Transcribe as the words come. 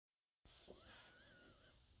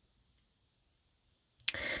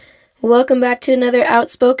Welcome back to another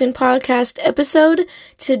Outspoken Podcast episode.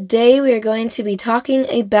 Today we are going to be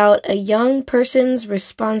talking about a young person's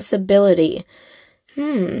responsibility.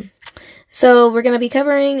 So we're going to be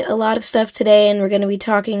covering a lot of stuff today, and we're going to be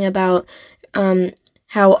talking about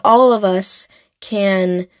how all of us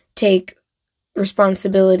can take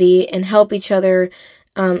responsibility and help each other,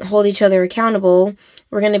 hold each other accountable.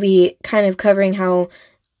 We're going to be kind of covering how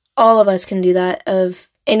all of us can do that, of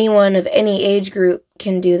anyone of any age group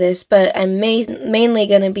can do this, but I'm mainly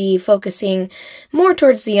going to be focusing more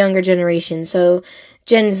towards the younger generation. So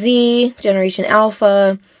Gen Z, Generation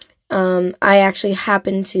Alpha, I actually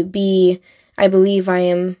happen to be, I believe I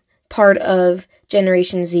am part of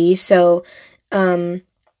Generation Z, so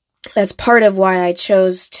that's part of why I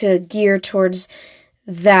chose to gear towards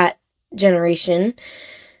that generation.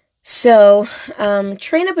 So,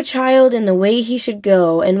 train up a child in the way he should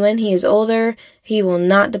go, and when he is older, he will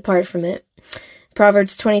not depart from it.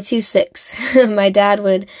 Proverbs 22:6. My dad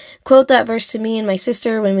would quote that verse to me and my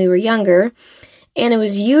sister when we were younger, and it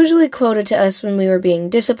was usually quoted to us when we were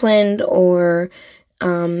being disciplined or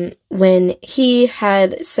when he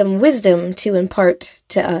had some wisdom to impart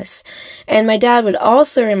to us. And my dad would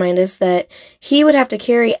also remind us that he would have to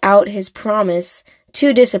carry out his promise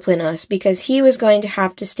to discipline us, because he was going to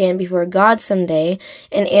have to stand before God someday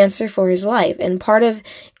and answer for his life. And part of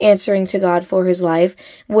answering to God for his life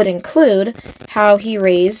would include how he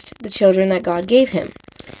raised the children that God gave him.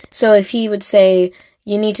 So if he would say,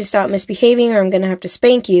 you need to stop misbehaving or I'm going to have to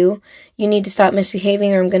spank you, you need to stop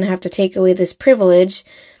misbehaving or I'm going to have to take away this privilege,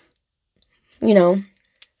 you know,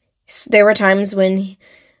 there were times when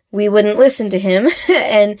we wouldn't listen to him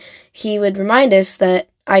and he would remind us that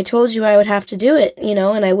I told you I would have to do it,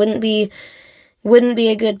 and I wouldn't be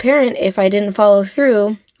a good parent if I didn't follow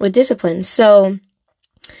through with discipline. So,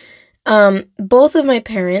 both of my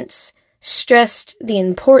parents stressed the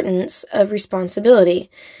importance of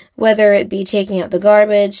responsibility, whether it be taking out the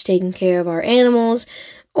garbage, taking care of our animals,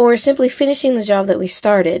 or simply finishing the job that we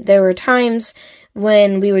started. There were times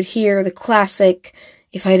when we would hear the classic,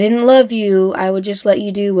 if I didn't love you, I would just let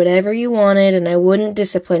you do whatever you wanted and I wouldn't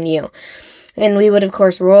discipline you. And we would, of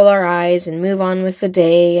course, roll our eyes and move on with the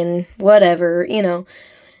day and whatever,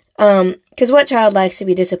 because what child likes to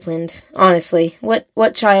be disciplined, honestly?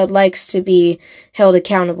 What child likes to be held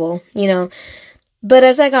accountable, But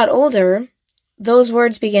as I got older, those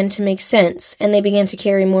words began to make sense, and they began to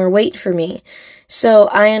carry more weight for me. So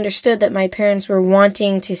I understood that my parents were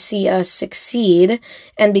wanting to see us succeed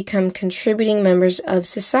and become contributing members of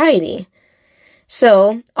society.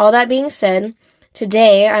 So, all that being said,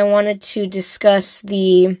 today, I wanted to discuss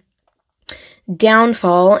the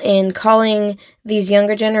downfall in calling these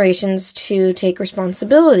younger generations to take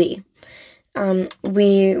responsibility.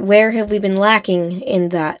 Where have we been lacking in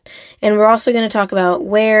that? And we're also going to talk about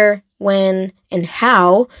where, when, and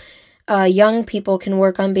how young people can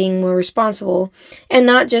work on being more responsible. And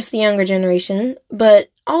not just the younger generation, but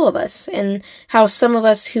all of us. And how some of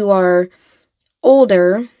us who are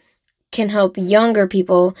older can help younger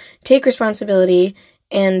people take responsibility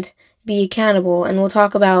and be accountable. And we'll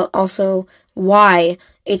talk about also why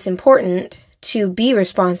it's important to be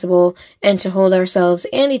responsible and to hold ourselves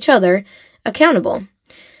and each other accountable.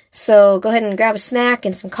 So go ahead and grab a snack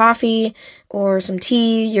and some coffee or some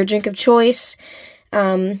tea, your drink of choice,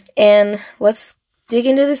 and let's dig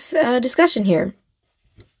into this discussion here.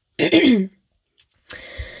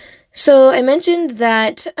 So I mentioned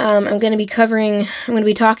that I'm going to be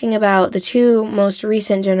talking about the two most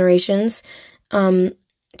recent generations,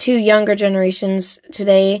 two younger generations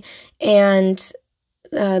today, and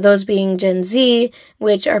those being Gen Z,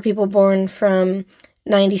 which are people born from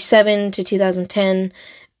 97 to 2010,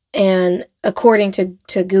 and according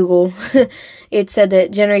to Google, it said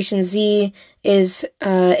that Generation Z is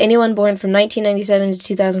anyone born from 1997 to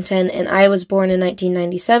 2010, and I was born in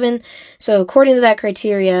 1997. So according to that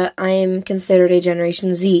criteria, I am considered a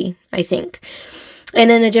Generation Z, I think. And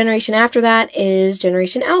then the generation after that is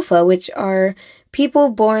Generation Alpha, which are people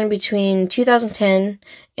born between 2010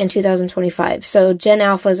 and 2025. So Gen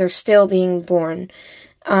Alphas are still being born.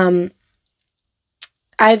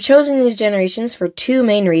 I've chosen these generations for two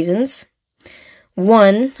main reasons.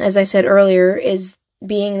 One, as I said earlier, is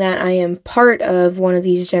being that I am part of one of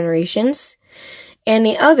these generations. And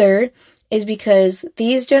the other is because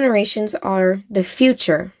these generations are the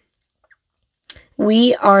future.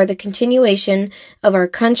 We are the continuation of our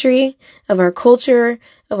country, of our culture,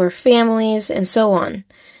 of our families, and so on.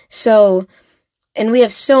 So, and we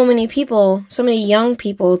have so many people, so many young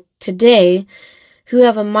people today who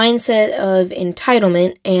have a mindset of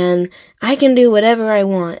entitlement and I can do whatever I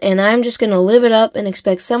want and I'm just going to live it up and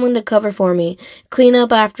expect someone to cover for me, clean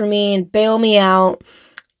up after me and bail me out,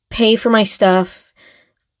 pay for my stuff,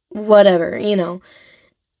 whatever,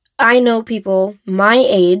 I know people my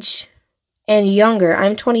age and younger.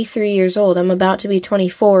 I'm 23 years old. I'm about to be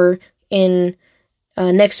 24 in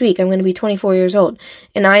next week. I'm going to be 24 years old.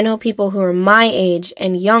 And I know people who are my age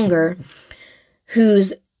and younger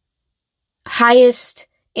whose highest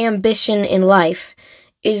ambition in life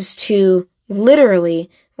is to literally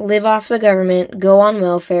live off the government, go on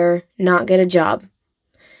welfare, not get a job.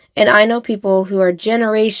 And I know people who are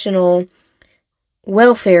generational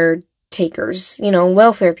welfare takers,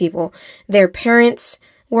 welfare people. Their parents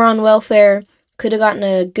were on welfare, could have gotten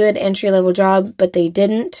a good entry-level job, but they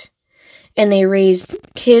didn't. And they raised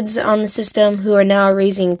kids on the system who are now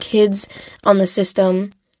raising kids on the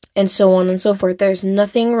system, and so on and so forth. There's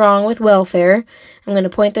nothing wrong with welfare. I'm going to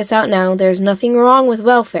point this out now. There's nothing wrong with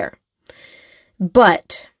welfare.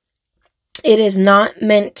 But it is not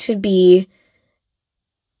meant to be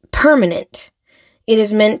permanent. It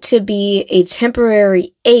is meant to be a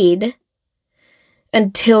temporary aid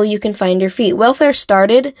until you can find your feet. Welfare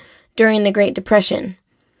started during the Great Depression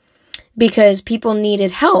because people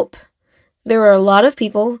needed help. There were a lot of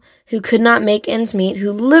people who could not make ends meet,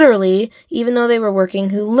 who literally, even though they were working,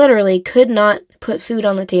 who literally could not put food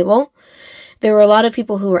on the table. There were a lot of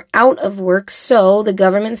people who were out of work, so the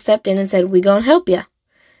government stepped in and said, we gonna help you.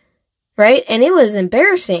 Right? And it was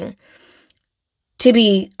embarrassing to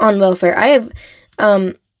be on welfare. I have,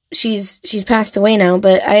 she's passed away now,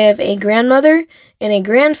 but I have a grandmother and a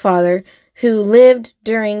grandfather who lived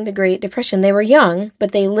during the Great Depression. They were young,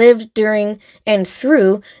 but they lived during and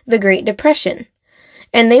through the Great Depression.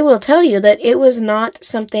 And they will tell you that it was not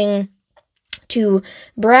something to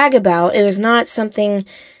brag about. It was not something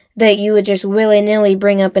that you would just willy-nilly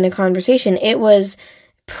bring up in a conversation. It was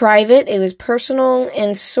private, it was personal,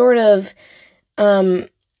 and sort of, I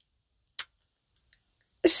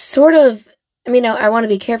want to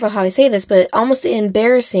be careful how I say this, but almost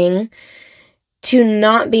embarrassing to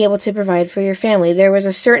not be able to provide for your family. There was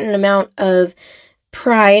a certain amount of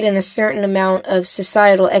pride and a certain amount of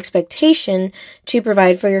societal expectation to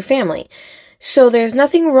provide for your family. So there's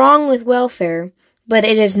nothing wrong with welfare, but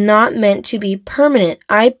it is not meant to be permanent.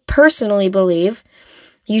 I personally believe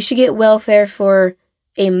you should get welfare for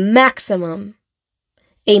a maximum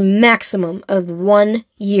of 1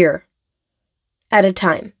 year at a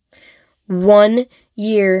time. 1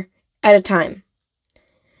 year at a time.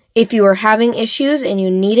 If you are having issues and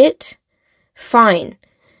you need it, fine.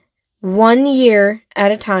 1 year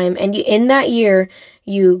at a time, and in that year,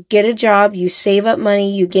 you get a job, you save up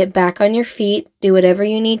money, you get back on your feet, do whatever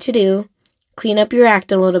you need to do, clean up your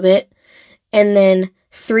act a little bit, and then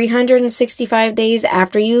 365 days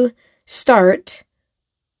after you start,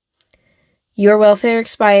 your welfare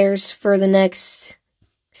expires for the next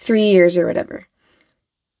 3 years or whatever.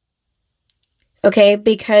 Okay,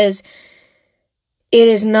 because it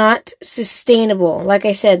is not sustainable. Like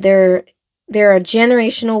I said, there are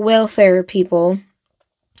generational welfare people,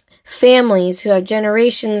 families who have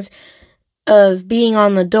generations of being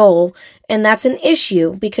on the dole, and that's an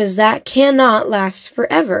issue because that cannot last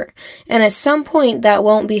forever. And at some point, that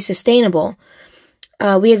won't be sustainable.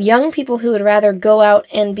 We have young people who would rather go out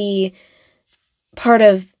and be part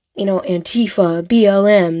of, Antifa,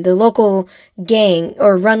 BLM, the local gang,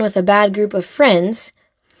 or run with a bad group of friends,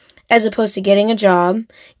 as opposed to getting a job,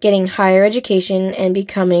 getting higher education, and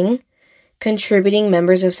becoming contributing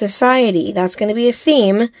members of society. That's going to be a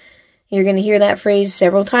theme. You're going to hear that phrase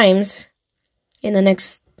several times in the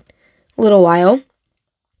next little while.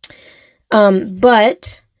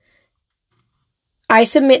 But I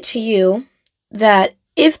submit to you that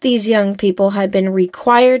if these young people had been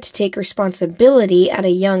required to take responsibility at a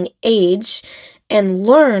young age and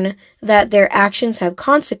learn that their actions have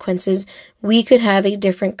consequences, we could have a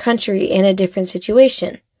different country in a different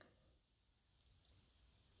situation.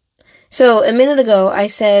 So a minute ago, I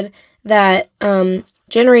said that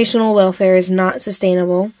generational welfare is not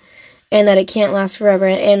sustainable and that it can't last forever.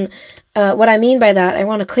 And what I mean by that, I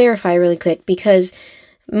want to clarify really quick because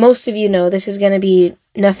most of you know this is going to be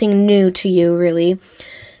nothing new to you, really.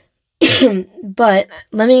 But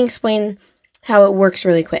let me explain how it works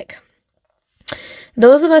really quick.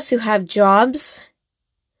 Those of us who have jobs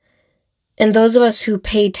and those of us who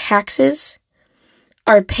pay taxes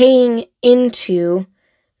are paying into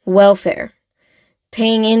welfare,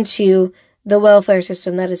 paying into the welfare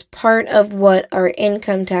system. That is part of what our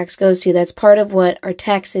income tax goes to. That's part of what our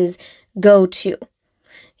taxes go to.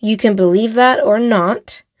 You can believe that or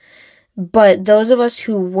not, but those of us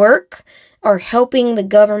who work are helping the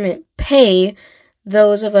government pay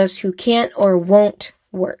those of us who can't or won't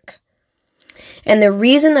work. And the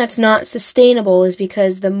reason that's not sustainable is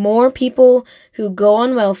because the more people who go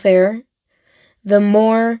on welfare, the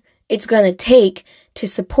more it's going to take to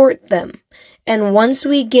support them. And once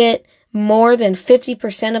we get more than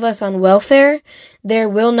 50% of us on welfare, there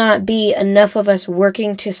will not be enough of us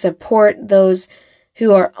working to support those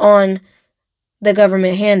who are on the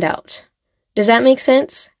government handout. Does that make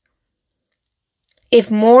sense?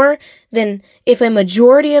 If a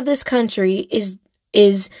majority of this country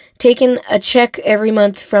is taking a check every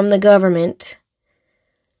month from the government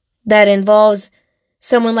that involves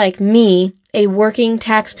someone like me, a working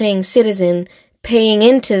tax-paying citizen, paying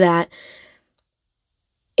into that,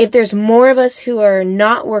 if there's more of us who are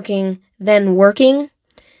not working than working,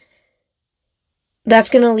 that's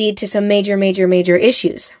going to lead to some major, major, major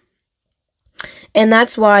issues. And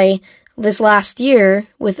that's why this last year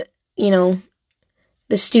with,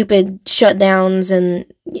 the stupid shutdowns and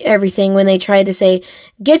everything, when they tried to say,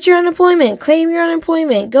 get your unemployment, claim your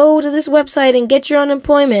unemployment, go to this website and get your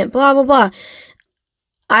unemployment, blah, blah, blah.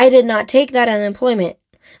 I did not take that unemployment.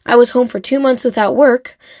 I was home for 2 months without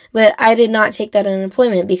work, but I did not take that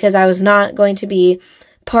unemployment because I was not going to be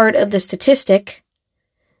part of the statistic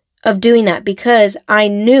of doing that, because I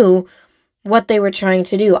knew what they were trying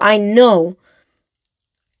to do. I know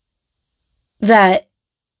that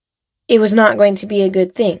it was not going to be a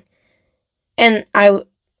good thing. And I,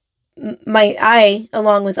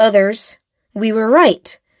 along with others, we were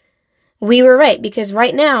right. We were right, because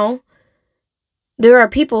right now, there are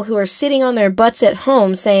people who are sitting on their butts at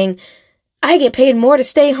home saying, I get paid more to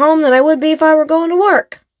stay home than I would be if I were going to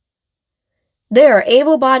work. There are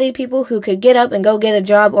able-bodied people who could get up and go get a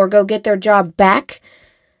job or go get their job back,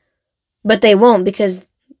 but they won't because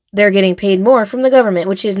they're getting paid more from the government,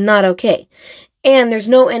 which is not okay. And there's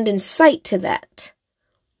no end in sight to that.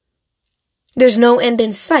 There's no end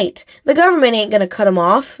in sight. The government ain't going to cut them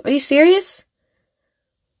off. Are you serious?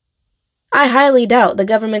 I highly doubt the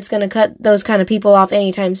government's going to cut those kind of people off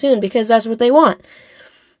anytime soon, because that's what they want.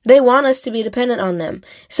 They want us to be dependent on them.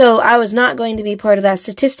 So I was not going to be part of that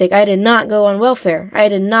statistic. I did not go on welfare. I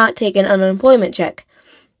did not take an unemployment check.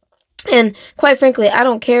 And quite frankly, I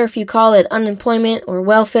don't care if you call it unemployment or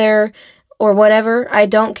welfare or whatever. I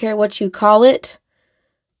don't care what you call it.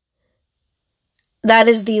 That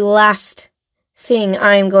is the last thing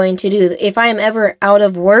I'm going to do. If I am ever out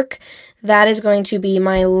of work, that is going to be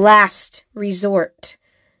my last resort.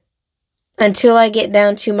 Until I get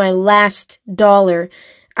down to my last dollar,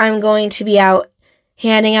 I'm going to be out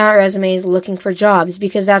handing out resumes, looking for jobs,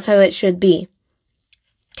 because that's how it should be.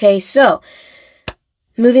 Okay, so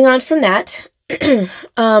moving on from that,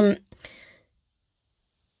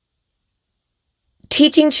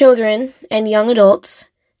 teaching children and young adults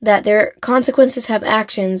that their consequences have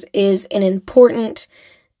actions is an important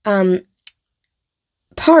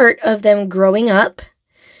part of them growing up,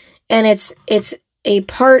 and it's a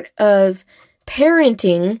part of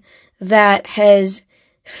parenting that has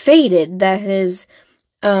faded, that has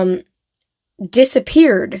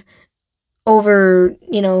disappeared over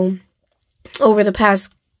the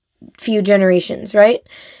past few generations, right?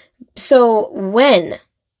 So when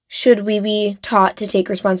should we be taught to take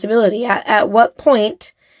responsibility? At what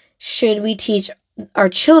point should we teach our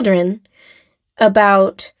children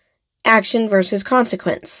about action versus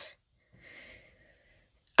consequence?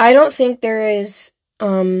 I don't think there is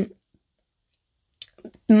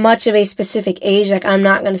much of a specific age. Like, I'm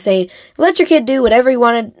not going to say, let your kid do whatever he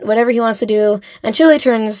wants to do until he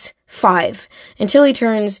turns 5, until he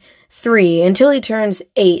turns 3, until he turns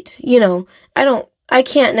 8. I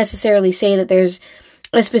can't necessarily say that there's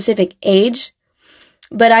a specific age,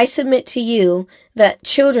 but I submit to you that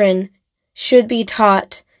children should be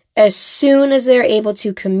taught as soon as they're able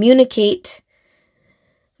to communicate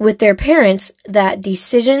with their parents that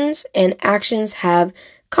decisions and actions have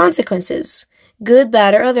consequences, good,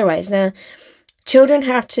 bad, or otherwise. Now, children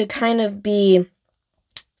have to kind of be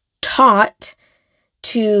taught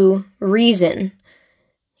to reason.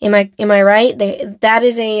 Am I right? That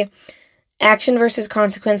is a action versus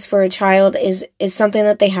consequence for a child is something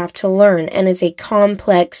that they have to learn, and it's a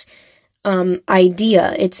complex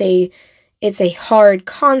idea. It's a hard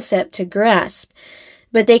concept to grasp,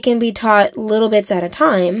 but they can be taught little bits at a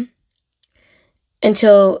time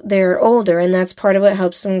until they're older, and that's part of what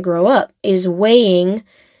helps them grow up, is weighing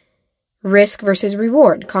risk versus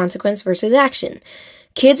reward, consequence versus action.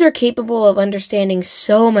 Kids are capable of understanding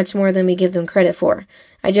so much more than we give them credit for.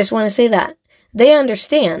 I just want to say that. They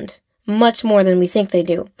understand much more than we think they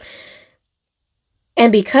do.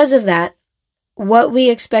 And because of that, what we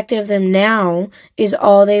expect of them now is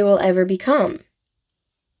all they will ever become.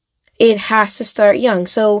 It has to start young.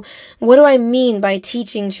 So what do I mean by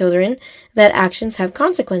teaching children that actions have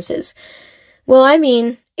consequences? Well, I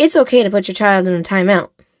mean, it's okay to put your child in a timeout.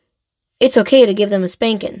 It's okay to give them a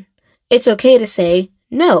spanking. It's okay to say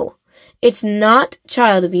no. It's not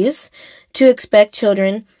child abuse to expect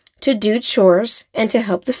children to do chores and to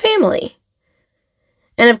help the family.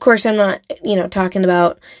 And of course, I'm not, talking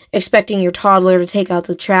about expecting your toddler to take out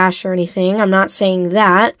the trash or anything. I'm not saying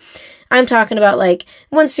that. I'm talking about, like,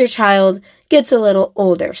 once your child gets a little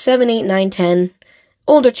older, 7, 8, 9, 10,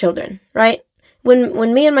 older children, right?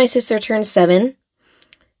 When me and my sister turned 7,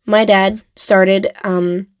 my dad started,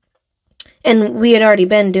 and we had already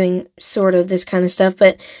been doing sort of this kind of stuff,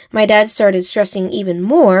 but my dad started stressing even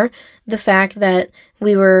more the fact that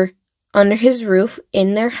we were under his roof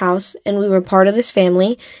in their house and we were part of this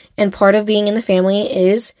family, and part of being in the family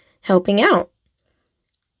is helping out.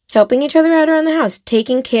 Helping each other out around the house,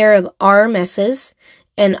 taking care of our messes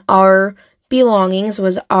and our belongings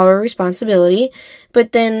was our responsibility.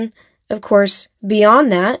 But then, of course,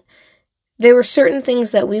 beyond that, there were certain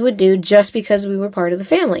things that we would do just because we were part of the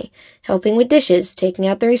family. Helping with dishes, taking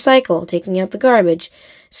out the recycle, taking out the garbage,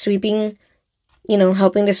 sweeping,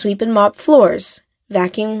 helping to sweep and mop floors,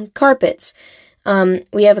 vacuum carpets.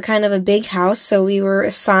 We have a kind of a big house, so we were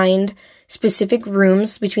assigned specific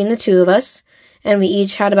rooms between the two of us, and we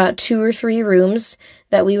each had about 2 or 3 rooms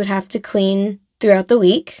that we would have to clean throughout the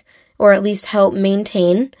week, or at least help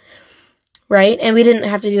maintain, right? And we didn't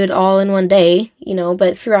have to do it all in one day,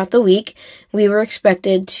 but throughout the week, we were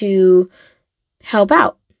expected to help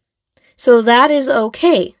out. So that is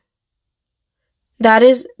okay. That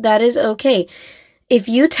is okay. If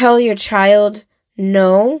you tell your child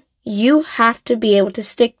no, you have to be able to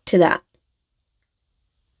stick to that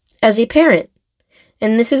as a parent.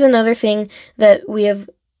 And this is another thing that we have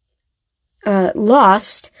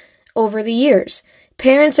lost over the years.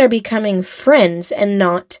 Parents are becoming friends and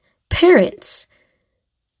not parents.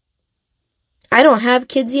 I don't have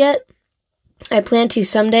kids yet. I plan to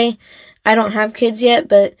someday. I don't have kids yet,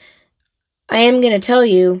 but I am going to tell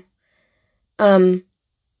you, I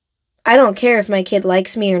don't care if my kid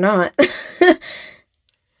likes me or not.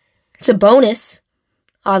 It's a bonus,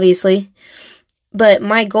 obviously. But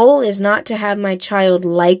my goal is not to have my child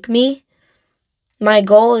like me. My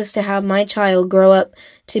goal is to have my child grow up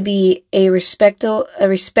to be a respectful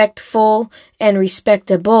and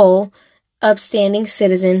respectable, upstanding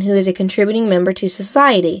citizen who is a contributing member to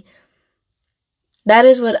society. That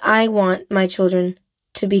is what I want my children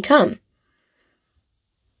to become.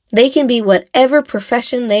 They can be whatever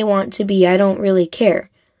profession they want to be. I don't really care.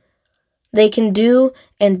 They can do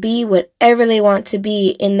and be whatever they want to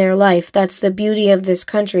be in their life. That's the beauty of this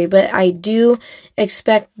country. But I do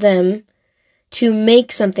expect them to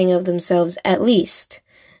make something of themselves at least.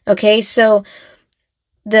 Okay, so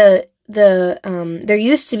there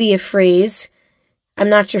used to be a phrase, I'm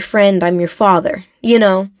not your friend, I'm your father.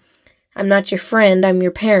 I'm not your friend, I'm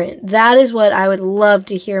your parent. That is what I would love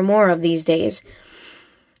to hear more of these days.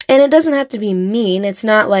 And it doesn't have to be mean. It's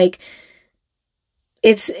not like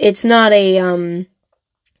it's not a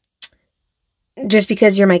just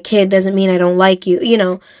because you're my kid doesn't mean I don't like you.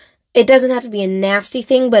 It doesn't have to be a nasty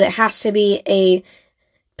thing, but it has to be a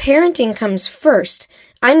parenting comes first.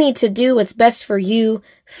 I need to do what's best for you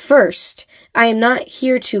first. I am not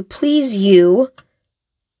here to please you.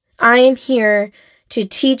 I am here to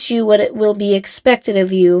teach you what it will be expected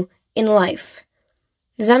of you in life.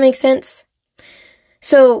 Does that make sense?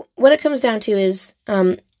 So what it comes down to is,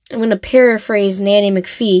 I'm going to paraphrase Nanny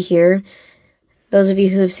McPhee here. Those of you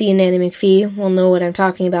who have seen Nanny McPhee will know what I'm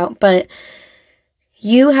talking about. But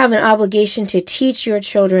you have an obligation to teach your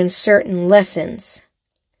children certain lessons.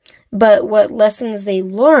 But what lessons they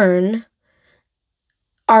learn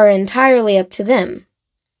are entirely up to them.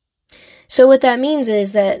 So what that means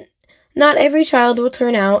is that not every child will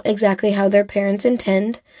turn out exactly how their parents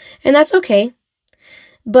intend, and that's okay.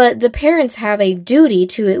 But the parents have a duty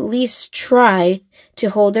to at least try to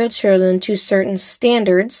hold their children to certain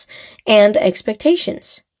standards and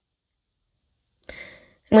expectations. I'm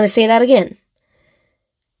going to say that again.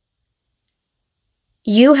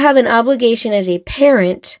 You have an obligation as a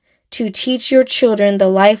parent to teach your children the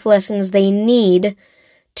life lessons they need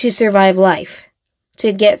to survive life,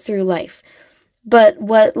 to get through life. But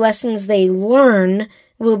what lessons they learn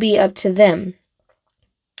will be up to them.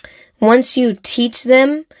 Once you teach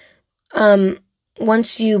them,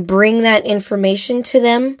 once you bring that information to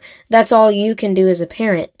them, that's all you can do as a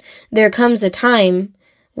parent. There comes a time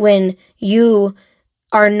when you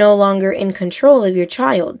are no longer in control of your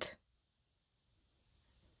child.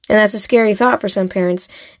 And that's a scary thought for some parents.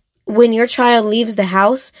 When your child leaves the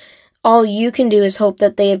house, all you can do is hope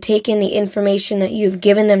that they have taken the information that you've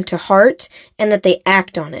given them to heart and that they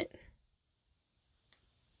act on it.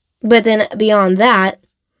 But then beyond that,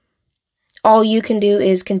 all you can do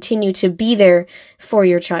is continue to be there for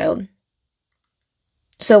your child.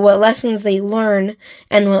 So what lessons they learn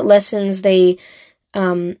and what lessons they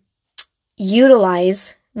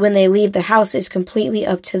utilize when they leave the house is completely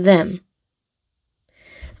up to them.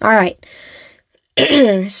 All right.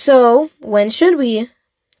 So when should we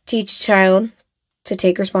teach a child to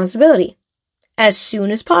take responsibility? As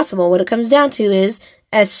soon as possible. What it comes down to is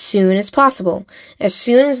as soon as possible. As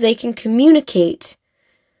soon as they can communicate,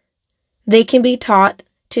 they can be taught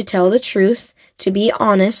to tell the truth, to be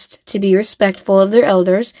honest, to be respectful of their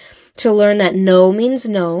elders, to learn that no means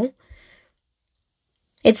no.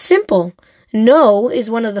 It's simple. No is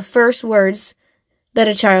one of the first words that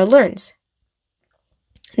a child learns.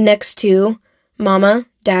 Next to mama,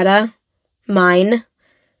 dada, mine.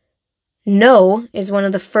 No is one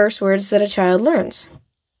of the first words that a child learns.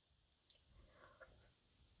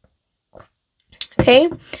 Okay?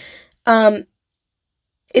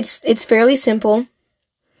 It's fairly simple.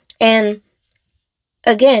 And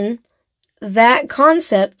again, that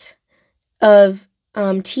concept of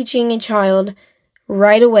teaching a child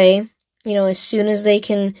right away, as soon as they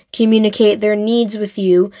can communicate their needs with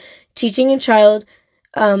you, teaching a child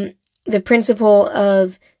the principle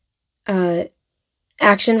of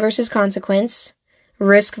action versus consequence,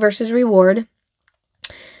 risk versus reward,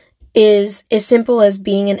 is as simple as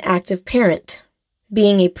being an active parent,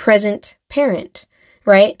 being a present parent,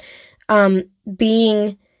 right?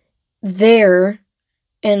 Being there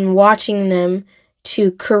and watching them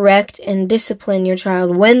to correct and discipline your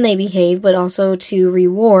child when they behave, but also to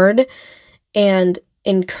reward and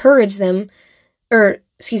encourage them,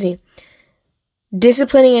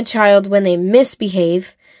 disciplining a child when they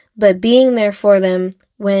misbehave, but being there for them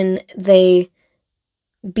when they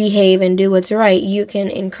behave and do what's right. You can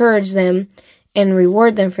encourage them and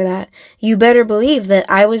reward them for that. You better believe that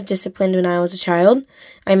I was disciplined when I was a child.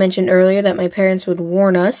 I mentioned earlier that my parents would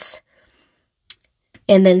warn us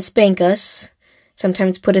and then spank us,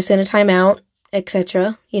 sometimes put us in a timeout,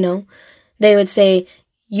 etc. They would say,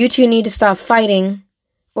 you two need to stop fighting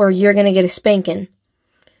or you're going to get a spanking.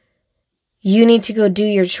 You need to go do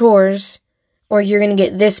your chores or you're going to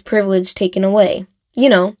get this privilege taken away.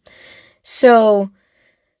 So,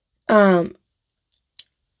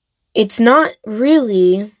 it's not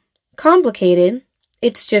really complicated.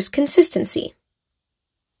 It's just consistency,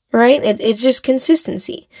 right? It's just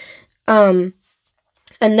consistency.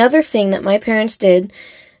 Another thing that my parents did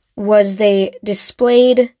was they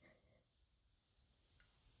displayed,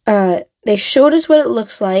 they showed us what it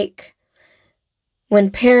looks like when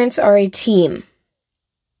parents are a team.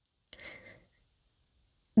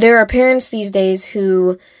 There are parents these days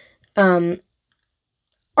who are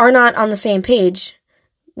not on the same page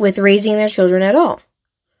with raising their children at all,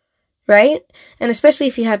 right? And especially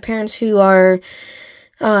if you have parents who are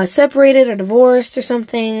separated or divorced or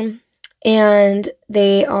something, and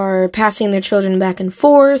they are passing their children back and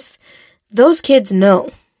forth, those kids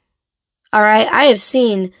know. All right? I have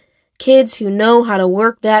seen kids who know how to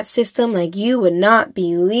work that system like you would not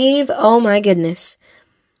believe. Oh my goodness.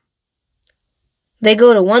 They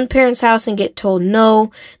go to one parent's house and get told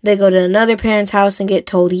no. They go to another parent's house and get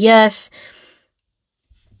told yes.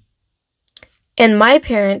 And my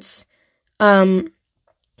parents, they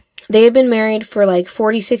have been married for like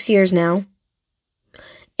 46 years now.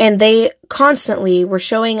 And they constantly were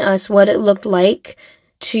showing us what it looked like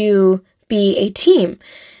to be a team.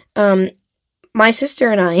 My sister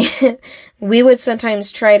and I, we would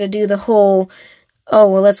sometimes try to do the whole,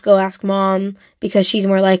 let's go ask mom because she's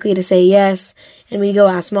more likely to say yes. And we'd go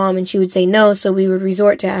ask mom and she would say no. So we would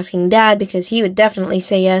resort to asking dad because he would definitely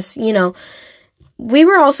say yes. We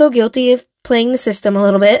were also guilty of playing the system a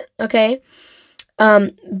little bit, okay?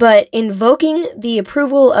 But invoking the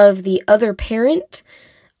approval of the other parent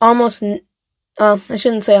I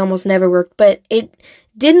shouldn't say almost never worked, but it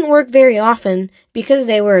didn't work very often because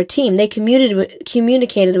they were a team. They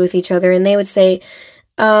communicated with each other and they would say,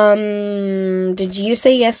 did you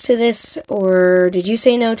say yes to this? Or did you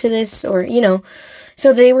say no to this? Or,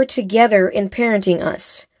 so they were together in parenting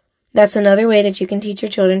us. That's another way that you can teach your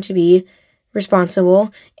children to be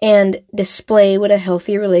responsible and display what a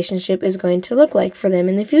healthy relationship is going to look like for them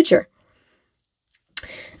in the future.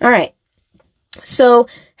 All right. So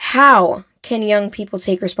how can young people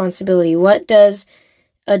take responsibility? What does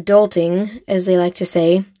adulting, as they like to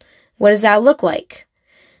say, what does that look like?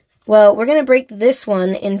 Well, we're going to break this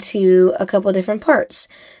one into a couple different parts.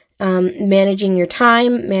 managing your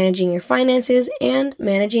time, managing your finances, and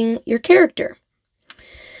managing your character.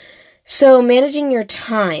 So managing your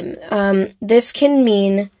time, this can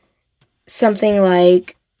mean something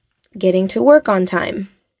like getting to work on time.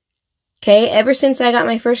 Okay, ever since I got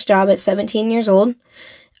my first job at 17 years old,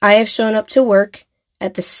 I have shown up to work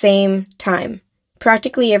at the same time,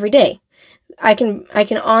 practically every day. I can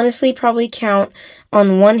honestly probably count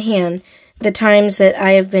on one hand the times that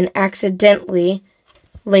I have been accidentally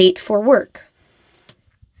late for work.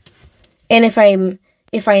 And if I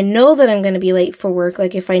know that I'm going to be late for work,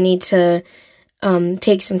 like if I need to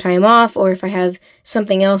take some time off, or if I have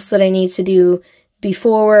something else that I need to do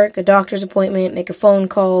before work, a doctor's appointment, make a phone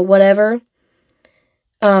call, whatever,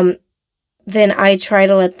 then I try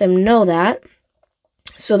to let them know that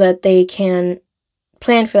so that they can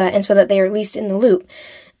plan for that and so that they are at least in the loop.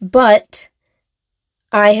 But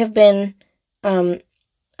I have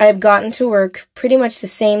gotten to work pretty much the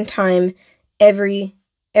same time every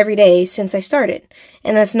day since I started.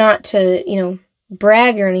 And that's not to,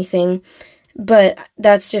 brag or anything, but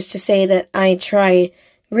that's just to say that I try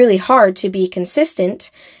really hard to be consistent,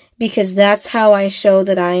 because that's how I show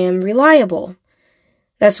that I am reliable.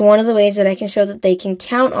 That's one of the ways that I can show that they can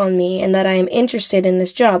count on me and that I am interested in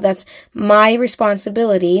this job. That's my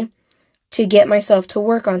responsibility, to get myself to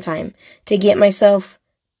work on time, to get myself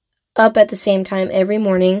up at the same time every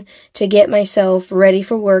morning, to get myself ready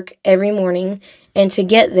for work every morning, and to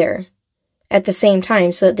get there at the same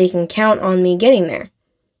time so that they can count on me getting there.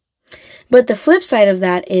 But the flip side of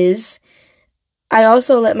that is I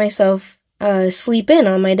also let myself sleep in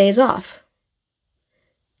on my days off,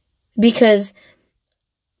 because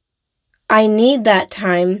I need that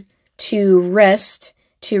time to rest,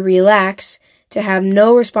 to relax, to have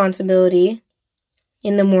no responsibility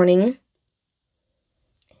in the morning,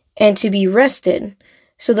 and to be rested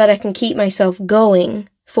so that I can keep myself going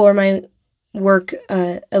for my work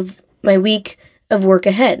of my week of work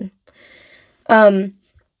ahead. But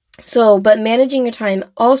managing your time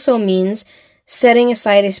also means setting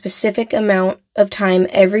aside a specific amount of time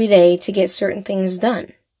every day to get certain things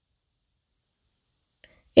done.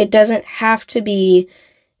 It doesn't have to be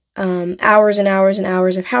hours and hours and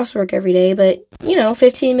hours of housework every day, but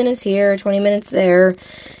 15 minutes here, 20 minutes there,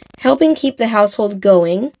 helping keep the household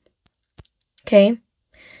going. Okay,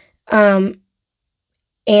 and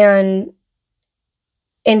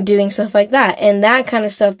doing stuff like that. And that kind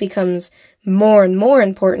of stuff becomes more and more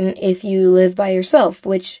important if you live by yourself,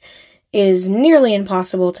 which is nearly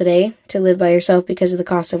impossible today to live by yourself because of the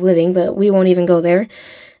cost of living, but we won't even go there.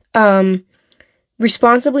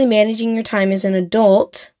 Responsibly managing your time as an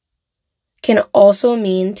adult can also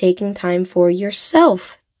mean taking time for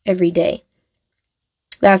yourself every day.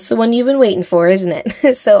 That's the one you've been waiting for, isn't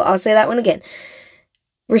it? So I'll say that one again.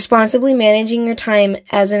 Responsibly managing your time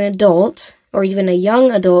as an adult, or even a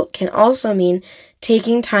young adult, can also mean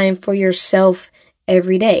taking time for yourself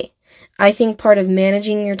every day. I think part of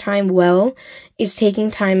managing your time well is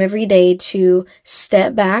taking time every day to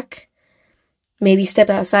step back, maybe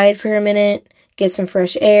step outside for a minute, get some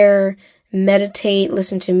fresh air, meditate,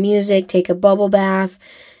 listen to music, take a bubble bath,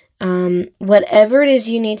 whatever it is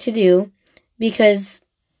you need to do, because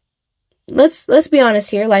let's be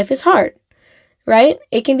honest here, life is hard, right?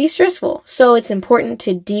 It can be stressful. So it's important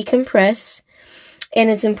to decompress, and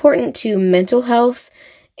it's important to mental health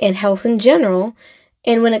and health in general.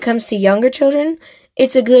 And when it comes to younger children,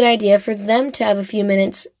 it's a good idea for them to have a few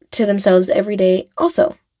minutes to themselves every day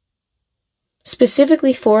also.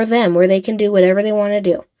 Specifically for them, where they can do whatever they want to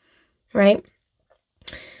do, right?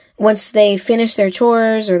 Once they finish their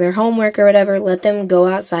chores or their homework or whatever, let them go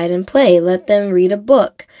outside and play. Let them read a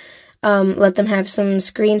book. Let them have some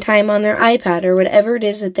screen time on their iPad or whatever it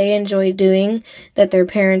is that they enjoy doing that their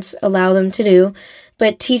parents allow them to do,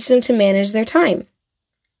 but teach them to manage their time.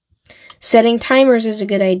 Setting timers is a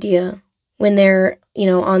good idea when they're,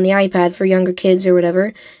 on the iPad for younger kids or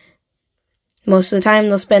whatever. Most of the time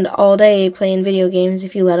they'll spend all day playing video games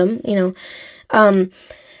if you let them,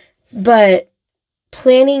 But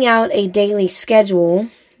planning out a daily schedule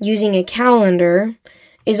using a calendar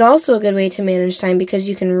is also a good way to manage time, because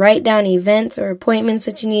you can write down events or appointments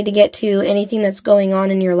that you need to get to, anything that's going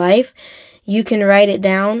on in your life. You can write it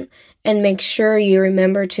down and make sure you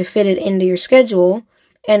remember to fit it into your schedule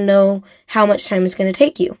and know how much time it's going to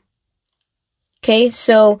take you. Okay,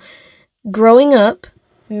 so growing up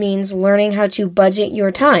means learning how to budget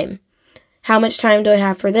your time. How much time do I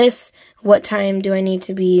have for this? What time do I need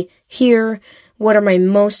to be here? What are my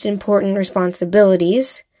most important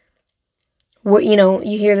responsibilities? What,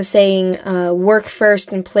 you hear the saying, work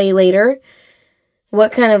first and play later.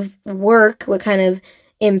 What kind of work, what kind of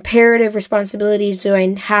imperative responsibilities do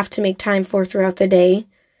I have to make time for throughout the day?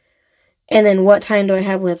 And then what time do I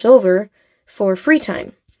have left over for free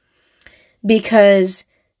time? Because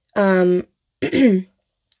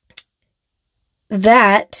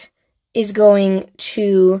that is going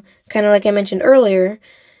to, kind of like I mentioned earlier,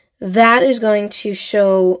 that is going to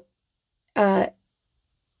show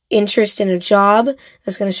interest in a job.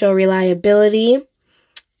 That's going to show reliability.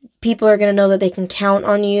 People are going to know that they can count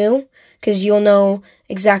on you because you'll know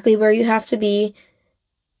exactly where you have to be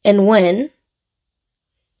and when.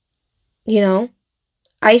 You know,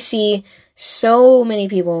 I see so many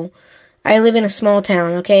people. I live in a small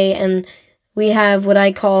town, okay, and we have what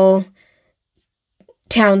I call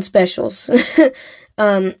town specials.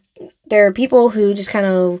 There are people who just kind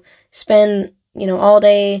of spend, all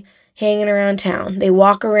day hanging around town. They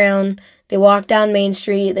walk around, they walk down Main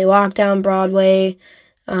Street, they walk down Broadway,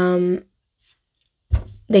 they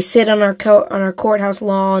sit on our courthouse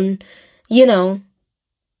lawn,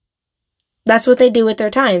 That's what they do with their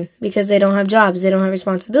time because they don't have jobs, they don't have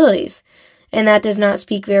responsibilities. And that does not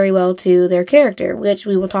speak very well to their character, which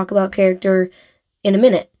we will talk about character in a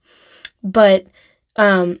minute. But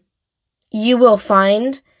you will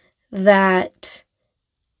find that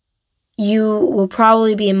you will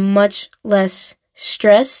probably be much less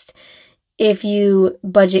stressed if you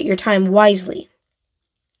budget your time wisely,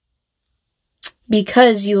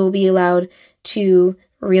 because you will be allowed to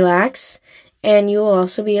relax, and you will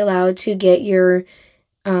also be allowed to get your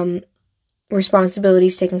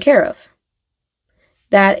responsibilities taken care of.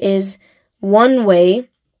 That is one way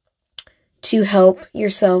to help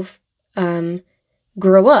yourself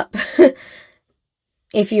grow up.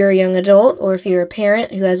 If you're a young adult, or if you're a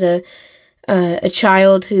parent who has a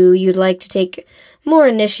child who you'd like to take more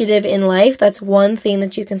initiative in life, that's one thing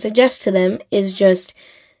that you can suggest to them, is just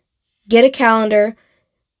get a calendar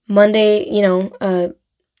Monday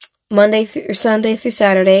through Sunday through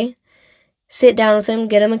Saturday. Sit down with them,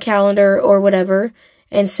 get them a calendar or whatever,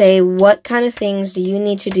 and say, what kind of things do you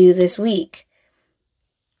need to do this week?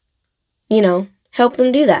 Help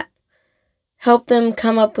them do that. Help them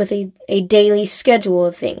come up with a daily schedule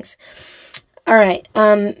of things. All right,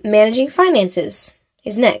 managing finances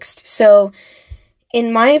is next. So,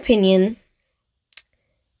 in my opinion,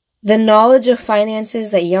 the knowledge of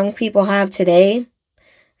finances that young people have today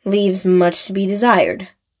leaves much to be desired.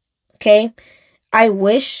 Okay? I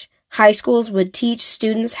wish high schools would teach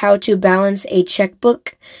students how to balance a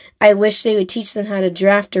checkbook. I wish they would teach them how to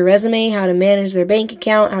draft a resume, how to manage their bank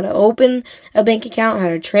account, how to open a bank account, how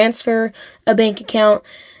to transfer a bank account.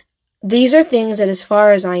 These are things that, as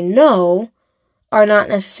far as I know, are not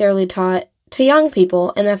necessarily taught to young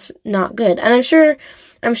people, and that's not good. And I'm sure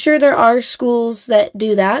there are schools that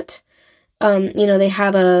do that. They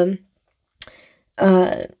have I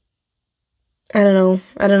don't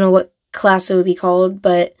know what class it would be called,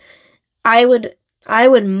 but I would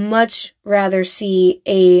much rather see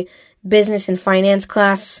a business and finance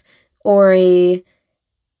class or a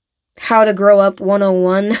how to grow up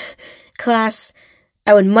 101 class.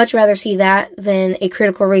 I would much rather see that than a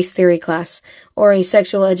critical race theory class or a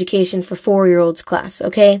sexual education for 4-year-olds class,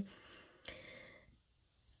 okay?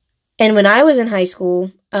 And when I was in high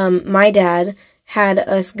school, my dad had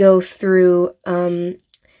us go through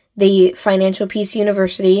the Financial Peace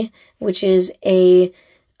University, which is a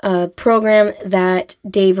program that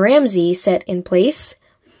Dave Ramsey set in place.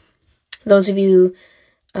 Those of you,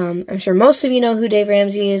 I'm sure most of you know who Dave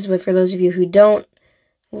Ramsey is, but for those of you who don't,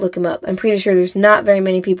 look him up. I'm pretty sure there's not very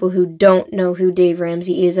many people who don't know who Dave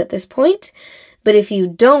Ramsey is at this point. But if you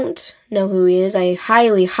don't know who he is, I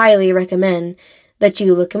highly, highly recommend that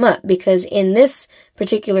you look him up, because in this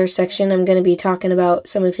particular section, I'm going to be talking about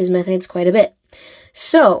some of his methods quite a bit.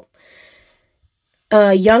 So,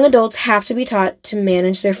 young adults have to be taught to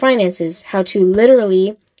manage their finances, how to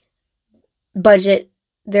literally budget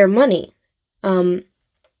their money,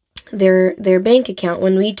 their bank account.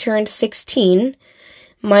 When we turned 16,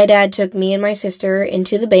 my dad took me and my sister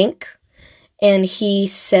into the bank, and he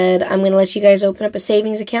said, I'm going to let you guys open up a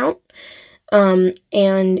savings account,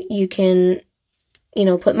 and you can,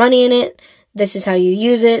 put money in it. This is how you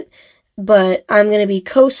use it, but I'm going to be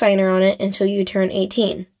co-signer on it until you turn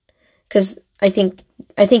 18. Because I think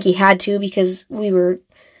he had to, because we were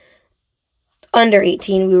under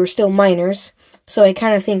 18. We were still minors. So I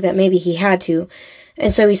kind of think that maybe he had to.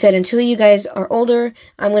 And so he said, until you guys are older,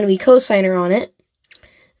 I'm going to be co-signer on it,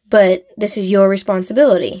 but this is your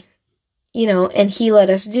responsibility. And he let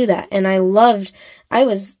us do that. And I was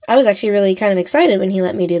actually really kind of excited when he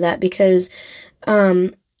let me do that, because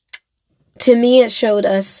to me it showed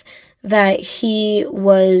us that he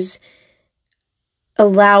was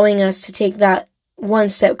allowing us to take that one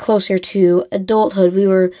step closer to adulthood. We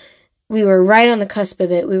were right on the cusp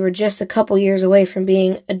of it. We were just a couple years away from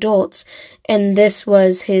being adults, and this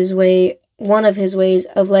was one of his ways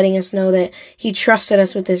of letting us know that he trusted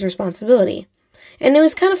us with this responsibility. And it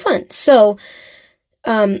was kind of fun. So,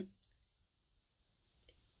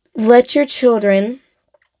 let your children,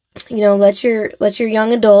 let your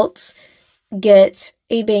young adults get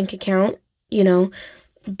a bank account,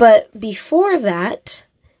 But before that,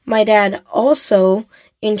 my dad also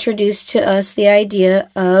introduced to us the idea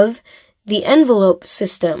of the envelope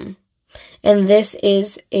system. And this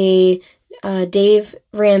is a Dave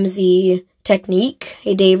Ramsey technique,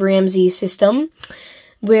 a Dave Ramsey system,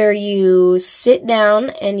 where you sit down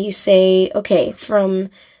and you say, okay, from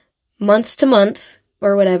month to month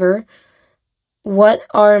or whatever, what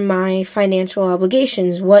are my financial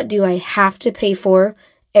obligations? What do I have to pay for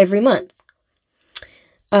every month?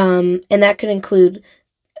 And that could include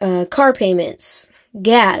car payments,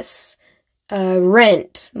 gas,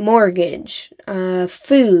 rent, mortgage,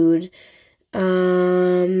 food,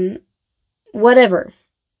 whatever.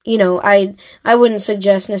 I wouldn't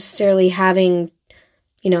suggest necessarily having,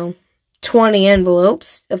 20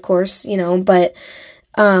 envelopes, of course, but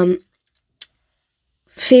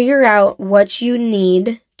figure out what you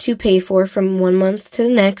need to pay for from one month to the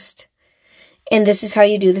next. And this is how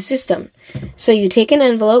you do the system. So you take an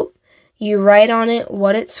envelope, you write on it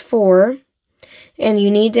what it's for, and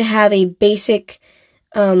you need to have a basic,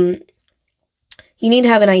 you need to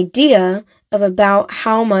have an idea of about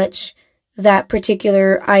how much that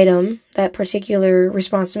particular item, that particular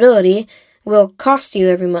responsibility will cost you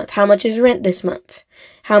every month. How much is rent this month?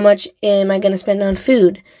 How much am I going to spend on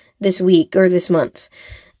food this week or this month?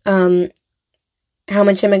 How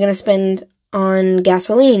much am I going to spend on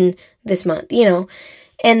gasoline this month?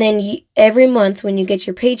 And then every month when you get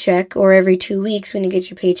your paycheck, or every 2 weeks when you get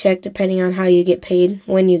your paycheck, depending on how you get paid,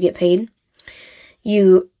 when you get paid,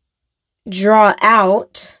 you draw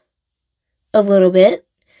out a little bit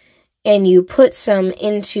and you put some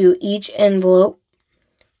into each envelope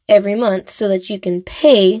every month so that you can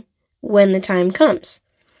pay when the time comes.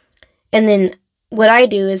 And then what I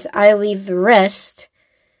do is I leave the rest.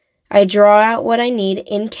 I draw out what I need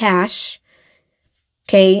in cash,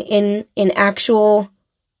 okay, in actual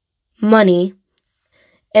money,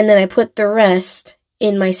 and then I put the rest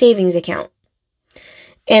in my savings account.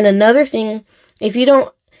 And another thing, if you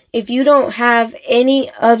don't have any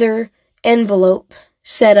other envelope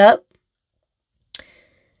set up,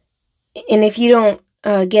 and if you don't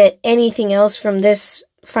get anything else from this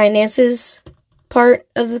finances part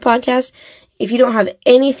of the podcast, if you don't have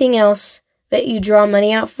anything else that you draw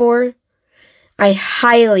money out for, I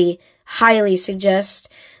highly, highly suggest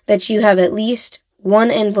that you have at least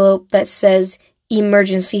one envelope that says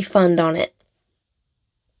emergency fund on it.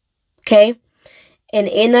 Okay? And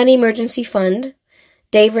in that emergency fund,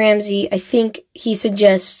 Dave Ramsey, I think he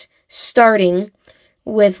suggests starting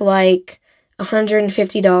with like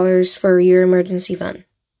 $150 for your emergency fund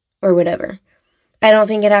or whatever. I don't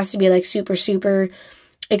think it has to be like super, super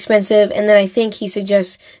expensive. And then I think he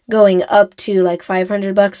suggests going up to like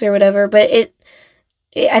 $500 or whatever. But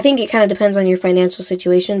I think it kind of depends on your financial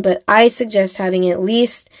situation. But I suggest having at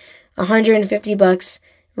least $150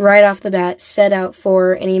 right off the bat set out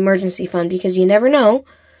for an emergency fund, because you never know.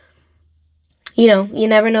 You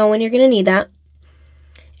never know when you're going to need that.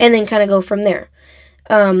 And then kind of go from there.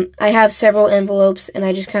 I have several envelopes, and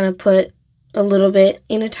I just kind of put a little bit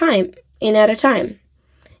in at a time.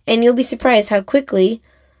 And you'll be surprised how quickly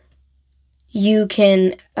you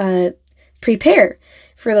can prepare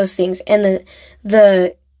for those things. And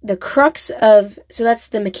the crux of, so that's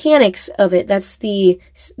the mechanics of it. That's the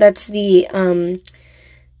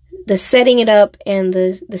setting it up and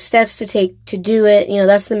the steps to take to do it.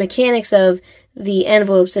 That's the mechanics of the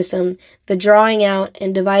envelope system, the drawing out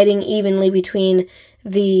and dividing evenly between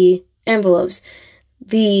the envelopes.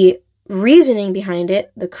 The reasoning behind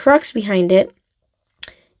it, the crux behind it,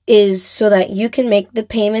 is so that you can make the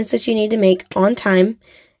payments that you need to make on time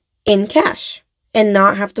in cash and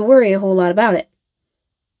not have to worry a whole lot about it.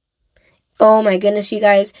 Oh my goodness, you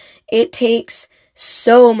guys, it takes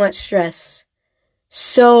so much stress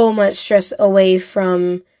away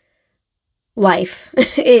from life.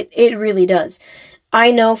 It really does.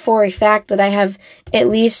 I know for a fact that I have at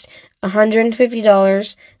least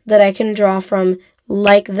 $150 that I can draw from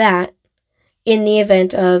like that in the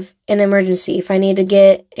event of an emergency. If I need to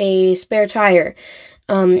get a spare tire,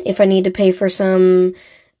 if I need to pay for some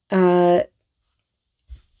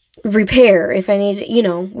repair, if I need,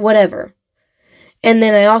 whatever. And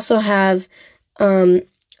then I also have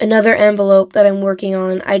another envelope that I'm working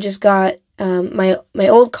on. I just got my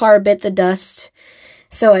old car bit the dust,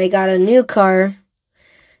 so I got a new car,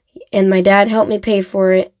 and my dad helped me pay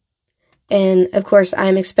for it. And of course,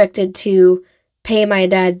 I'm expected to pay my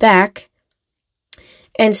dad back.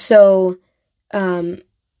 And so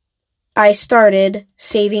I started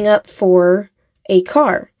saving up for a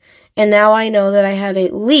car. And now I know that I have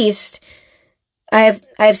at least, I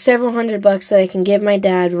have several $100 that I can give my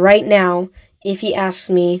dad right now if he asks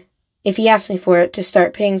me for it to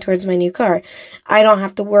start paying towards my new car. I don't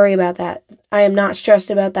have to worry about that. I am not stressed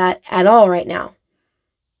about that at all right now.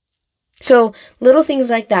 So little things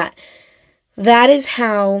like that. That is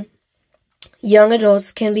how young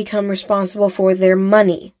adults can become responsible for their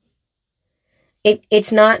money.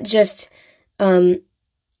 It's not just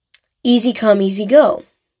easy come, easy go.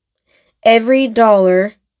 Every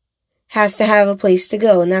dollar has to have a place to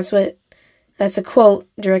go, and that's a quote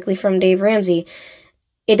directly from Dave Ramsey.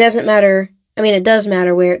 It doesn't matter, it does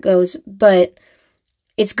matter where it goes, but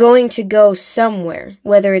it's going to go somewhere,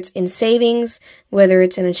 whether it's in savings, whether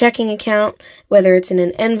it's in a checking account, whether it's in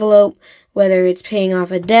an envelope, whether it's paying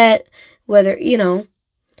off a debt,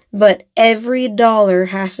 but every dollar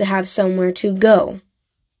has to have somewhere to go.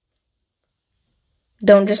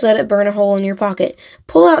 Don't just let it burn a hole in your pocket.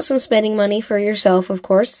 Pull out some spending money for yourself, of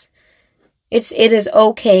course. It is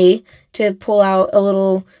okay to pull out a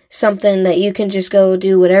little something that you can just go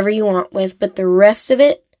do whatever you want with, but the rest of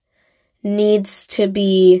it needs to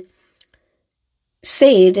be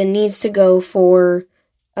saved and needs to go for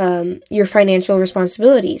your financial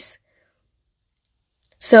responsibilities.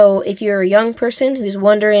 So if you're a young person who's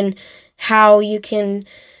wondering how you can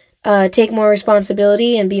take more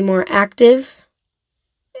responsibility and be more active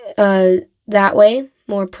that way,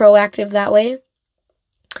 more proactive that way,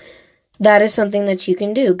 that is something that you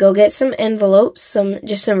can do. Go get some envelopes,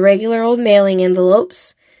 some regular old mailing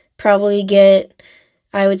envelopes. Probably get,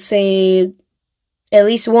 I would say, at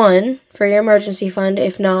least one for your emergency fund,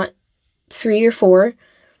 if not 3 or 4.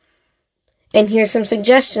 And here's some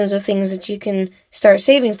suggestions of things that you can start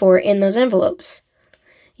saving for in those envelopes.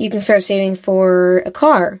 You can start saving for a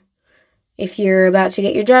car if you're about to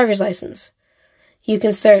get your driver's license. You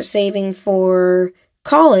can start saving for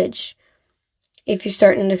college if you're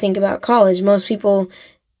starting to think about college. Most people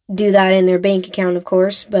do that in their bank account, of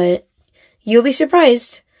course, but you'll be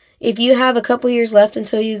surprised. If you have a couple years left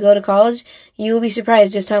until you go to college, you will be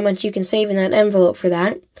surprised just how much you can save in that envelope for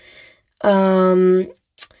that.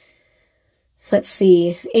 Let's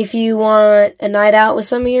see. If you want a night out with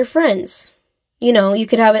some of your friends, you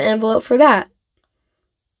could have an envelope for that.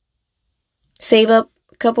 Save up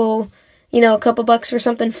a couple bucks for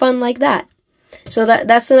something fun like that. So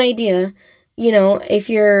that's an idea. If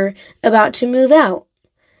you're about to move out,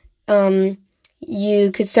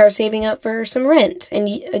 you could start saving up for some rent. And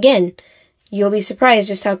again, you'll be surprised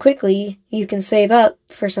just how quickly you can save up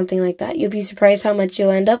for something like that. You'll be surprised how much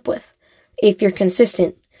you'll end up with if you're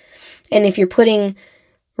consistent. And if you're putting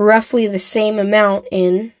roughly the same amount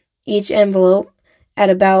in each envelope at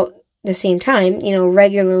about the same time,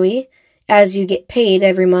 regularly, as you get paid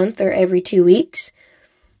every month or every 2 weeks,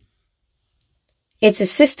 it's a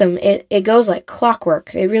system. It goes like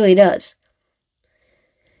clockwork. It really does.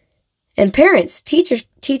 And parents, teach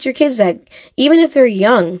your kids that. Even if they're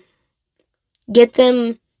young, get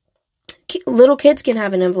them, little kids can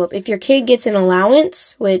have an envelope. If your kid gets an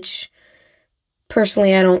allowance, which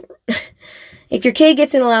personally I don't, if your kid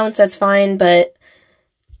gets an allowance, that's fine, but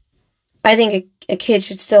I think a kid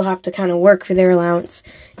should still have to kind of work for their allowance,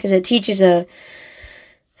 because it teaches a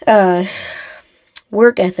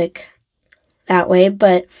work ethic that way.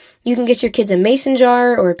 But you can get your kids a mason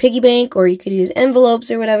jar or a piggy bank, or you could use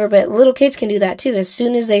envelopes or whatever, but little kids can do that too as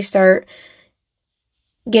soon as they start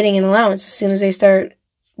getting an allowance, as soon as they start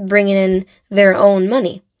bringing in their own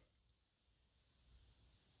money.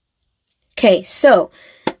 Okay, so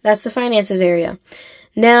that's the finances area.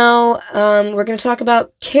 Now, we're going to talk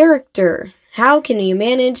about character. How can you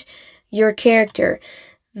manage your character?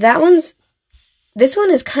 This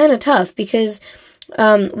one is kind of tough, because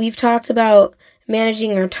we've talked about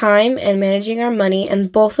managing our time and managing our money,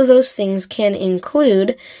 and both of those things can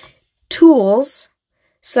include tools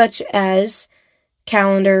such as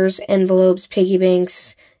calendars, envelopes, piggy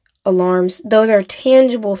banks, alarms. Those are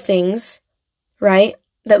tangible things, right,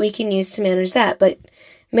 that we can use to manage that. But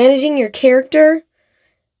managing your character,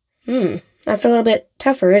 that's a little bit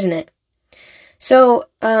tougher, isn't it? So,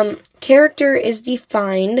 character is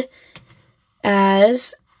defined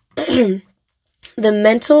as the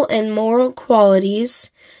mental and moral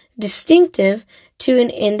qualities distinctive to an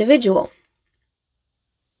individual.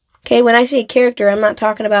 Okay, when I say character, I'm not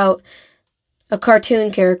talking about a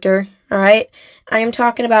cartoon character. All right. I am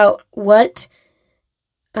talking about what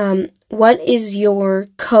is your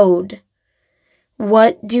code?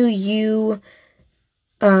 What do you,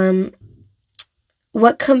 what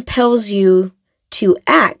compels you to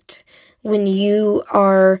act when you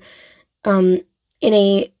are, in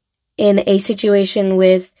a situation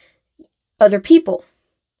with other people?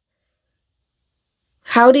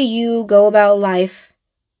 How do you go about life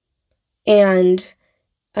and,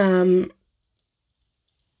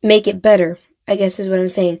 make it better, I guess is what I'm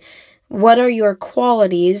saying. What are your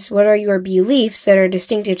qualities? What are your beliefs that are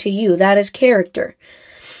distinctive to you? That is character.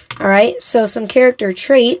 All right. So some character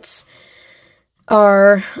traits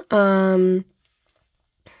are,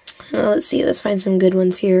 let's see. Let's find some good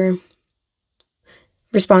ones here.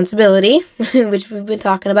 Responsibility, which we've been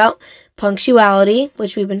talking about. Punctuality,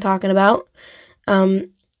 which we've been talking about.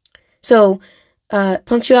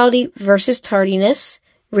 Punctuality versus tardiness.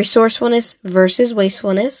 Resourcefulness versus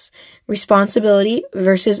wastefulness, responsibility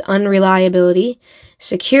versus unreliability,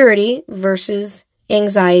 security versus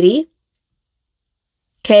anxiety.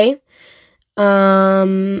 Okay.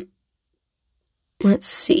 Let's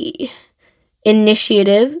see.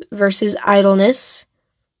 Initiative versus idleness,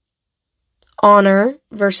 honor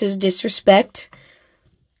versus disrespect.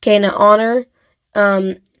 Okay, now honor,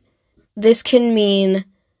 this can mean,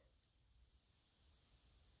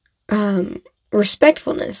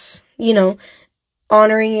 respectfulness,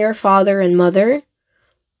 honoring your father and mother,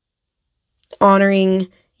 honoring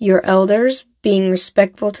your elders, being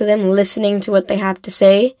respectful to them, listening to what they have to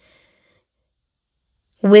say.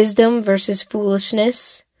 Wisdom versus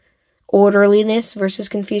foolishness, orderliness versus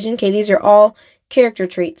confusion. Okay, these are all character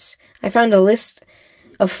traits. I found a list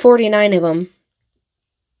of 49 of them.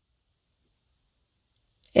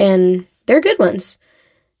 And they're good ones.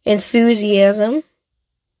 Enthusiasm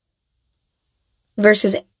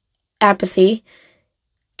versus apathy.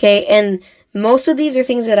 Okay, and most of these are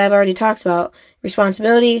things that I've already talked about.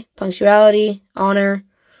 Responsibility, punctuality, honor,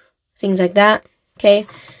 things like that. Okay,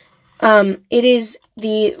 it is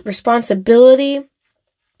the responsibility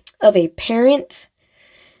of a parent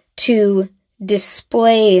to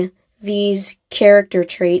display these character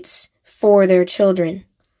traits for their children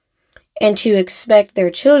and to expect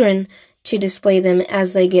their children to display them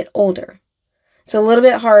as they get older. It's a little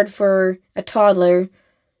bit hard for a toddler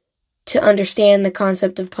to understand the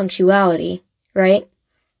concept of punctuality, right?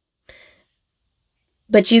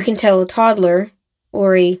 But you can tell a toddler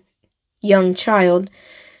or a young child,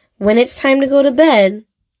 when it's time to go to bed,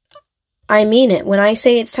 I mean it. When I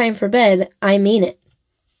say it's time for bed, I mean it.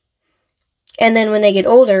 And then when they get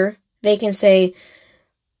older, they can say,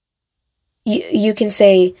 you can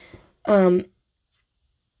say, when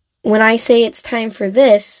I say it's time for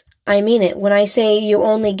this, I mean it. When I say you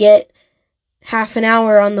only get half an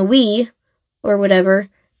hour on the Wii or whatever,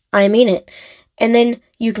 I mean it. And then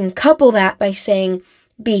you can couple that by saying,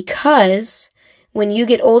 because when you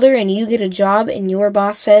get older and you get a job and your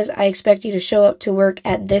boss says, I expect you to show up to work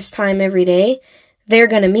at this time every day, they're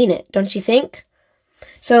going to mean it, don't you think?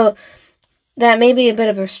 So that may be a bit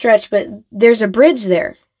of a stretch, but there's a bridge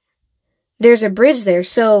there. There's a bridge there.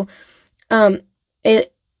 So,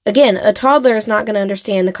 again, a toddler is not going to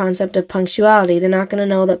understand the concept of punctuality. They're not going to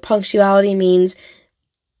know that punctuality means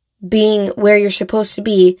being where you're supposed to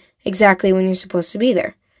be exactly when you're supposed to be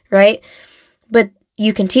there, right? But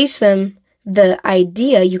you can teach them the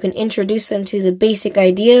idea. You can introduce them to the basic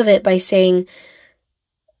idea of it by saying,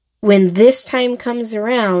 when this time comes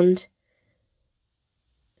around,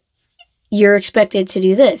 you're expected to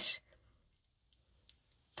do this.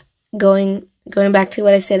 Going back to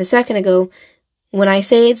what I said a second ago, when I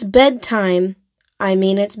say it's bedtime, I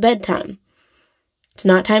mean it's bedtime. It's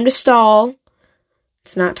not time to stall.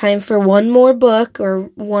 It's not time for one more book or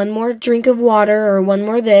one more drink of water or one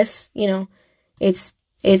more this, it's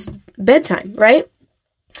bedtime, right?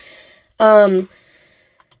 When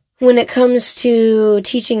it comes to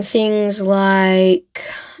teaching things like,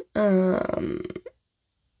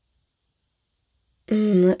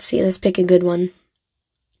 let's see, let's pick a good one.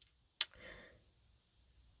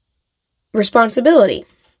 Responsibility.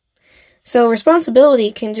 So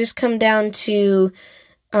responsibility can just come down to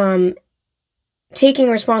taking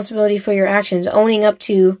responsibility for your actions, owning up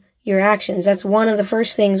to your actions. That's one of the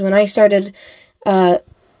first things when I started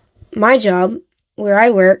my job where I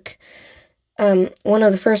work. One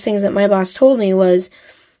of the first things that my boss told me was,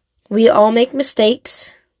 we all make mistakes.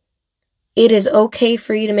 It is okay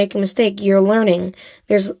for you to make a mistake. You're learning.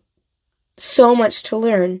 There's so much to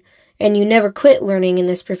learn, and you never quit learning in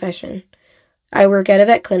this profession. I work at a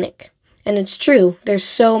vet clinic, and it's true. There's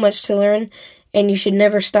so much to learn, and you should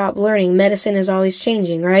never stop learning. Medicine is always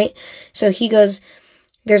changing, right? So he goes,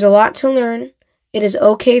 There's a lot to learn. It is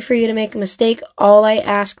okay for you to make a mistake. All I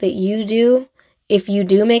ask that you do, if you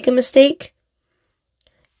do make a mistake,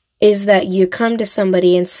 is that you come to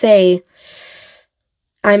somebody and say,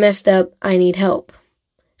 I messed up, I need help.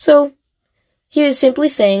 So, he is simply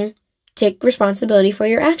saying, take responsibility for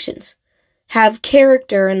your actions. Have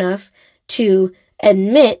character enough to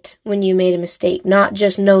admit when you made a mistake, not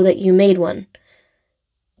just know that you made one.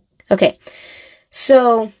 Okay,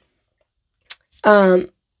 so,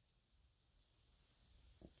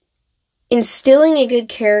 instilling a good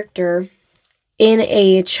character in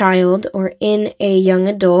a child or in a young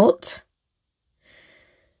adult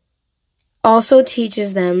also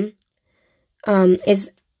teaches them,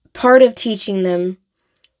 is part of teaching them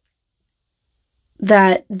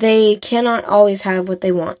that they cannot always have what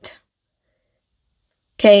they want.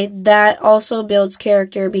 Okay, that also builds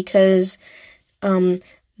character because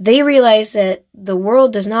they realize that the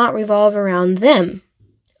world does not revolve around them.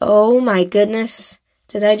 Oh my goodness,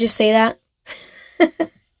 did I just say that?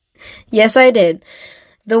 Yes, I did.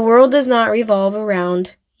 The world does not revolve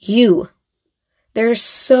around you. There's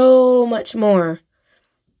so much more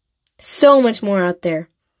out there.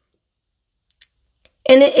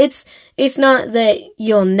 And it's not that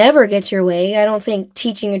you'll never get your way. I don't think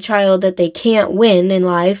teaching a child that they can't win in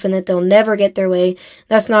life and that they'll never get their way,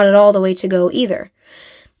 that's not at all the way to go either.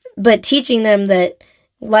 But teaching them that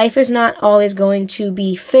life is not always going to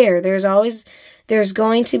be fair. There's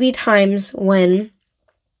going to be times when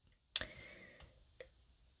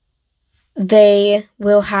they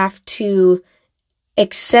will have to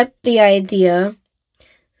accept the idea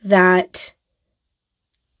that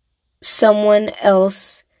someone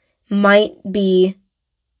else might be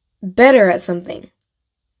better at something,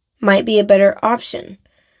 might be a better option,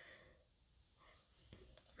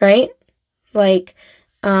 right? Like,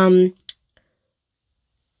 you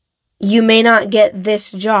may not get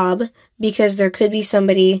this job because there could be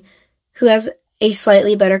somebody who has a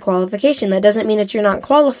slightly better qualification. That doesn't mean that you're not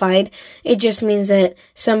qualified. It just means that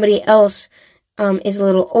somebody else is a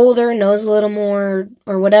little older, knows a little more,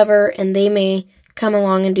 or whatever, and they may come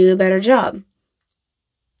along and do a better job.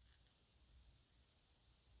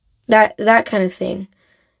 That kind of thing.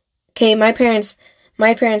 Okay, my parents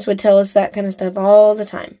would tell us that kind of stuff all the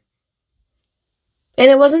time. And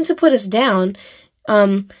it wasn't to put us down.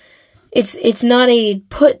 It's not a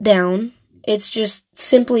put down. It's just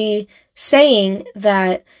simply saying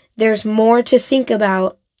that there's more to think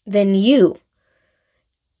about than you.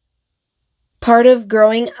 Part of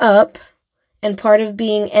growing up and part of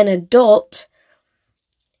being an adult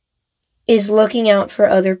is looking out for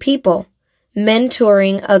other people,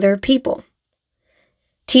 mentoring other people,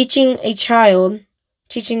 teaching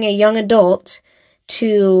a young adult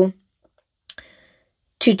to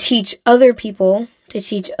teach other people, to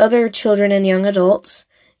teach other children and young adults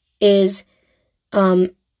is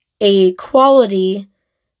a quality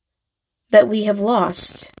that we have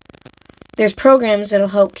lost. There's programs that'll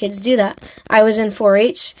help kids do that. I was in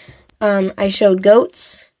 4-H. I showed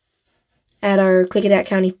goats at our Klickitat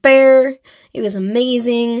County Fair. It was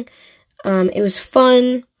amazing. It was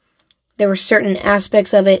fun. There were certain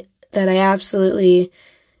aspects of it that I absolutely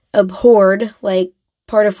abhorred. Like,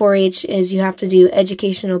 part of 4-H is you have to do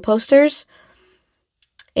educational posters.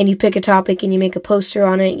 And you pick a topic and you make a poster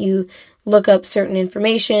on it. You look up certain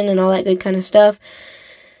information and all that good kind of stuff.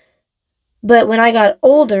 But when I got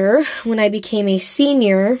older, when I became a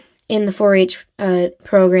senior in the 4-H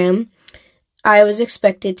program, I was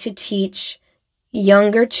expected to teach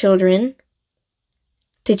younger children,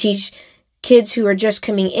 to teach kids who are just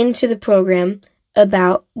coming into the program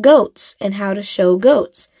about goats and how to show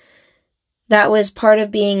goats. That was part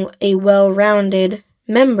of being a well-rounded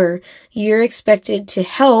member. You're expected to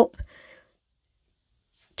help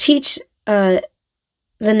teach the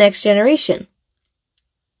next generation.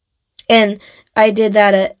 And I did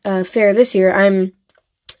that at a fair this year. I'm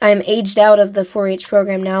aged out of the 4-H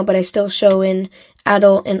program now, but I still show in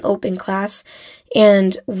adult and open class.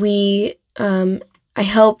 And I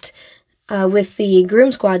helped with the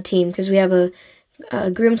Groom Squad team, because we have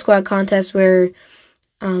a Groom Squad contest where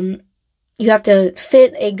you have to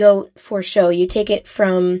fit a goat for show. You take it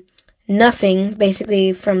from nothing,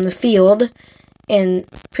 basically from the field, and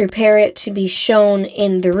prepare it to be shown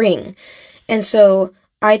in the ring. And so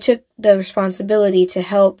I took the responsibility to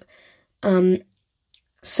help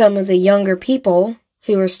some of the younger people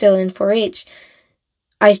who are still in 4-H.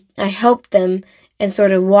 I helped them and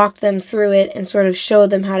sort of walked them through it and sort of showed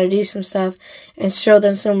them how to do some stuff and showed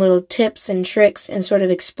them some little tips and tricks and sort of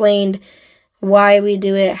explained why we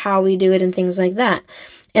do it, how we do it, and things like that.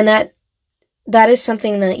 And that is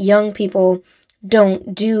something that young people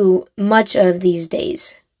don't do much of these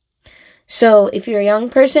days. So if you're a young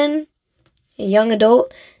person, a young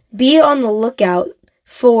adult, be on the lookout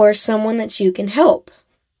for someone that you can help.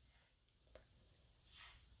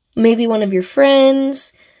 Maybe one of your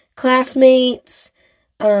friends, classmates,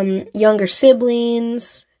 younger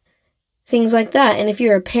siblings, things like that. And if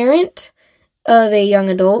you're a parent of a young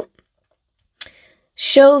adult,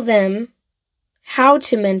 show them how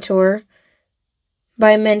to mentor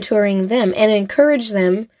by mentoring them, and encourage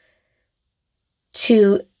them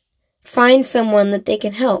to find someone that they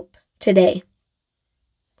can help today.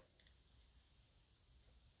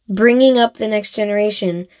 Bringing up the next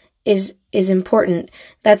generation is important.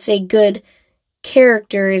 That's a good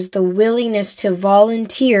character, is the willingness to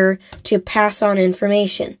volunteer to pass on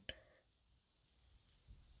information.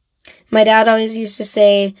 My dad always used to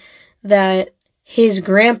say that his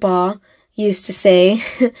grandpa used to say,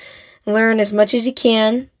 learn as much as you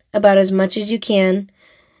can about as much as you can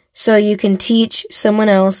so you can teach someone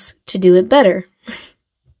else to do it better.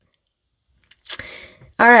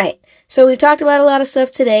 All right. So we've talked about a lot of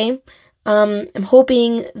stuff today. I'm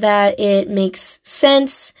hoping that it makes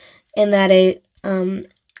sense and that it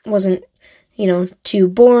wasn't, too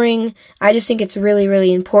boring. I just think it's really,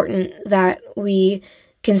 really important that we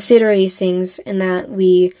consider these things, and that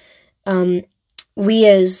we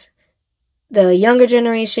as the younger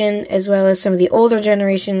generation, as well as some of the older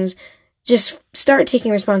generations, just start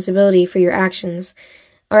taking responsibility for your actions.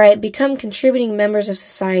 All right, become contributing members of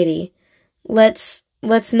society. Let's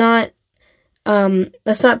not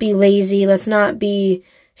be lazy. Let's not be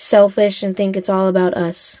selfish and think it's all about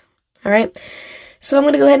us. All right. So I'm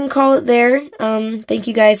going to go ahead and call it there. Thank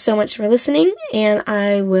you guys so much for listening, and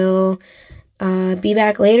I will be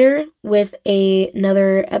back later with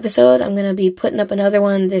another episode. I'm going to be putting up another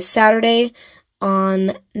one this Saturday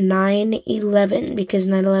on 9/11, because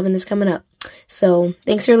 9/11 is coming up. So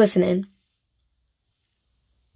thanks for listening.